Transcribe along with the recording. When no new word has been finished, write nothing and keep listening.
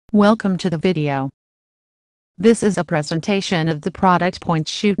Welcome to the video. This is a presentation of the product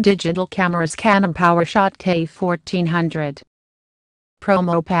point-and-shoot digital cameras Canon PowerShot K1400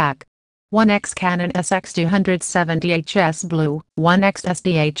 Promo Pack 1x Canon Sx270 HS Blue, 1x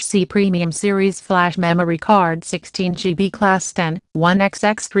SDHC Premium Series Flash Memory Card 16GB Class 10, 1x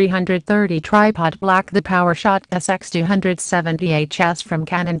X330 Tripod BlackThe PowerShot SX270 HS from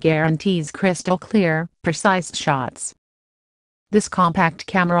Canon guarantees crystal clear, precise shots. This compact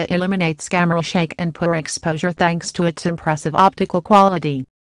camera eliminates camera shake and poor exposure thanks to its impressive optical quality.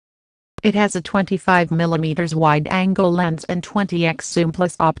 It has a 25mm wide-angle lens and 20x zoom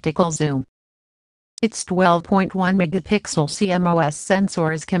plus optical zoom. Its 12.1 megapixel CMOS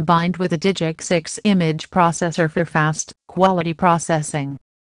sensor is combined with a DIGIC 6 image processor for fast, quality processing.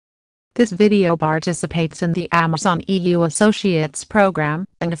 This video participates in the Amazon EU Associates Program,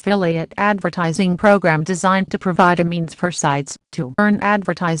 an affiliate advertising program designed to provide a means for sites to earn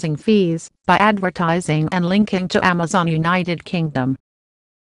advertising fees by advertising and linking to Amazon United Kingdom.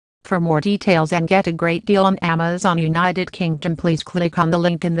 For more details and get a great deal on Amazon United Kingdom, please click on the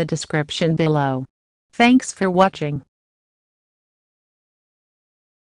link in the description below. Thanks for watching.